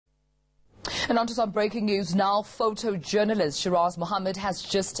And on to some breaking news now. Photojournalist Shiraaz Mohamed has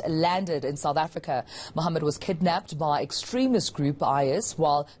just landed in South Africa. Mohamed was kidnapped by extremist group IS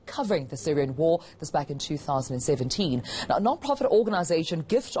while covering the Syrian war. This back in 2017. Now, a non-profit organization,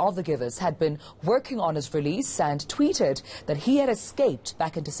 Gift of the Givers, had been working on his release and tweeted that he had escaped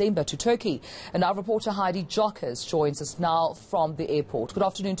back in December to Turkey. And our reporter Heidi Jockers joins us now from the airport. Good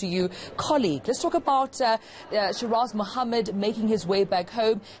afternoon to you, colleague. Let's talk about Shiraaz Mohamed making his way back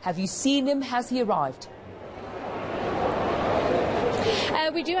home. Have you seen him? Has he arrived?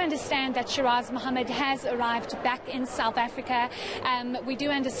 We do understand that Shiraaz Mohamed has arrived back in South Africa. We do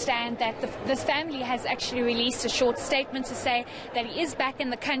understand that this family has actually released a short statement to say that he is back in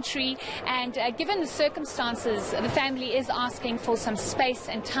the country, and given the circumstances, the family is asking for some space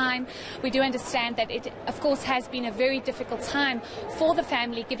and time. We do understand that it, of course, has been a very difficult time for the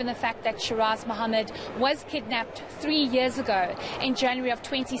family, given the fact that Shiraaz Mohamed was kidnapped 3 years ago in January of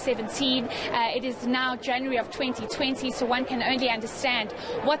 2017. It is now January of 2020, so one can only understand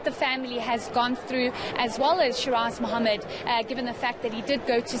what the family has gone through, as well as Shiraaz Mohamed, given the fact that he did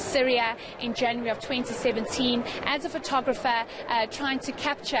go to Syria in January of 2017 as a photographer, trying to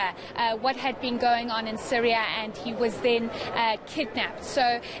capture what had been going on in Syria, and he was then kidnapped.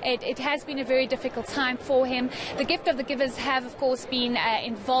 So it has been a very difficult time for him. The Gift of the Givers have, of course, been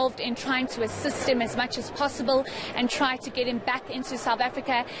involved in trying to assist him as much as possible and try to get him back into South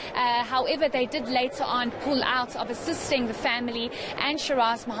Africa. However, they did later on pull out of assisting the family and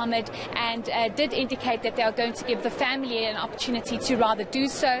Shiraaz Mohamed, and did indicate that they are going to give the family an opportunity to rather do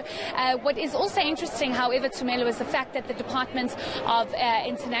so. What is also interesting, however, Tumelo, is the fact that the Department of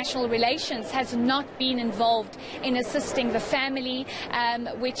International Relations has not been involved in assisting the family,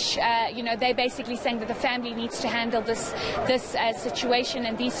 which, they're basically saying that the family needs to handle this situation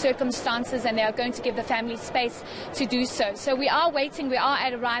and these circumstances, and they are going to give the family space to do so. So we are waiting. We are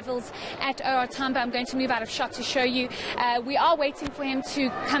at arrivals at OR Tambo. I'm going to move out of shot to show you. We are waiting for him to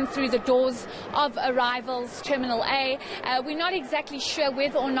come through the doors of arrivals, Terminal A. We're not exactly sure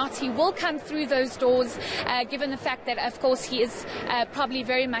whether or not he will come through those doors, given the fact that, of course, he is probably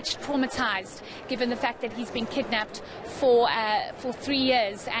very much traumatized, given the fact that he's been kidnapped for 3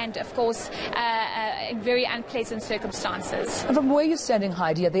 years, and, of course, in very unpleasant circumstances. And from where you're standing,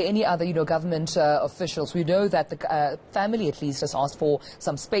 Heidi, are there any other, government officials? We know that the family, at least, has asked for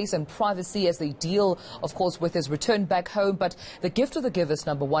some space and privacy as they deal, of course, with his return back home. But the Gift of the Givers,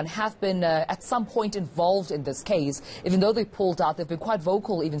 number one, have been at some point involved in this case. Even though they pulled out, they've been quite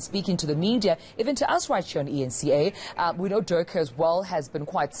vocal, even speaking to the media, even to us right here on ENCA. We know Durka as well has been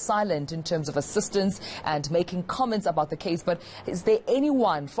quite silent in terms of assistance and making comments about the case. But is there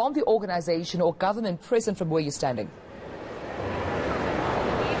anyone from the organization or government present from where you're standing?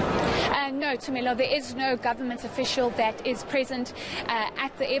 No, Tumelo, there is no government official that is present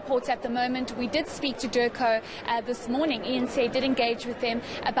at the airport at the moment. We did speak to Durko this morning. ENCA did engage with them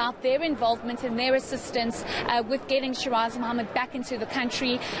about their involvement and their assistance with getting Shiraaz Mohamed back into the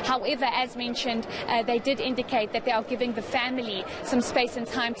country. However, as mentioned, they did indicate that they are giving the family some space and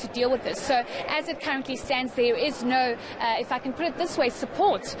time to deal with this. So as it currently stands, there is no, if I can put it this way,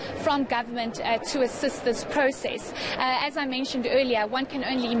 support from government to assist this process. As I mentioned earlier, one can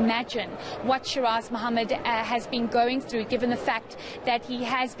only imagine what Shiraaz Mohamed has been going through, given the fact that he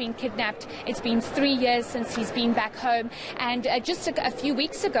has been kidnapped. It's been 3 years since he's been back home, and just a few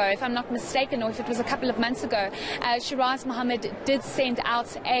weeks ago, if I'm not mistaken, or if it was a couple of months ago, Shiraaz Mohamed did send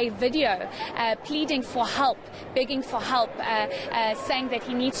out a video pleading for help, begging for help, saying that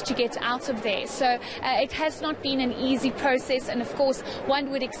he needs to get out of there. So it has not been an easy process, and of course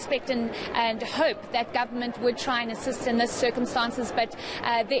one would expect and hope that government would try and assist in this circumstances, but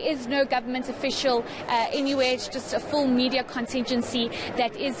there is no government official anywhere. It's just a full media contingency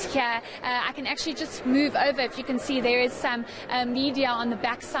that is here. I can actually just move over. If you can see, there is some media on the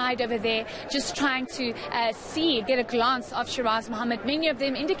back side over there, just trying to get a glance of Shiraaz Mohamed. Many of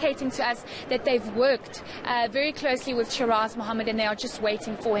them indicating to us that they've worked very closely with Shiraaz Mohamed, and they are just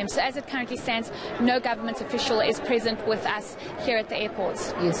waiting for him. So as it currently stands, no government official is present with us here at the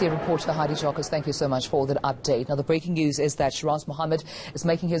airports. ENCA reporter Heidi Jockers, thank you so much for that update. Now, the breaking news is that Shiraaz Mohamed is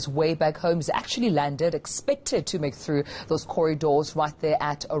making his way back home. He's actually landed, expected to make through those corridors right there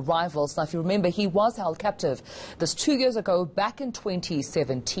at arrivals. Now, if you remember, he was held captive this 2 years ago, back in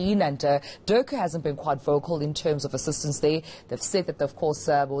 2017, and Durka hasn't been quite vocal in terms of assistance there. They've said that they, of course,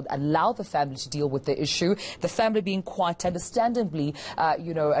 would allow the family to deal with the issue. The family being quite understandably,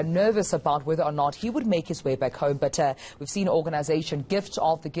 nervous about whether or not he would make his way back home. But we've seen an organization, Gift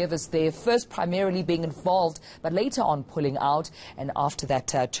of the Givers, there first primarily being involved, but later on pulling out, and after that,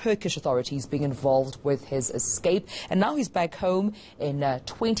 Turkey Turkish authorities being involved with his escape. And now he's back home in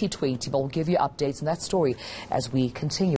 2020. But we'll give you updates on that story as we continue.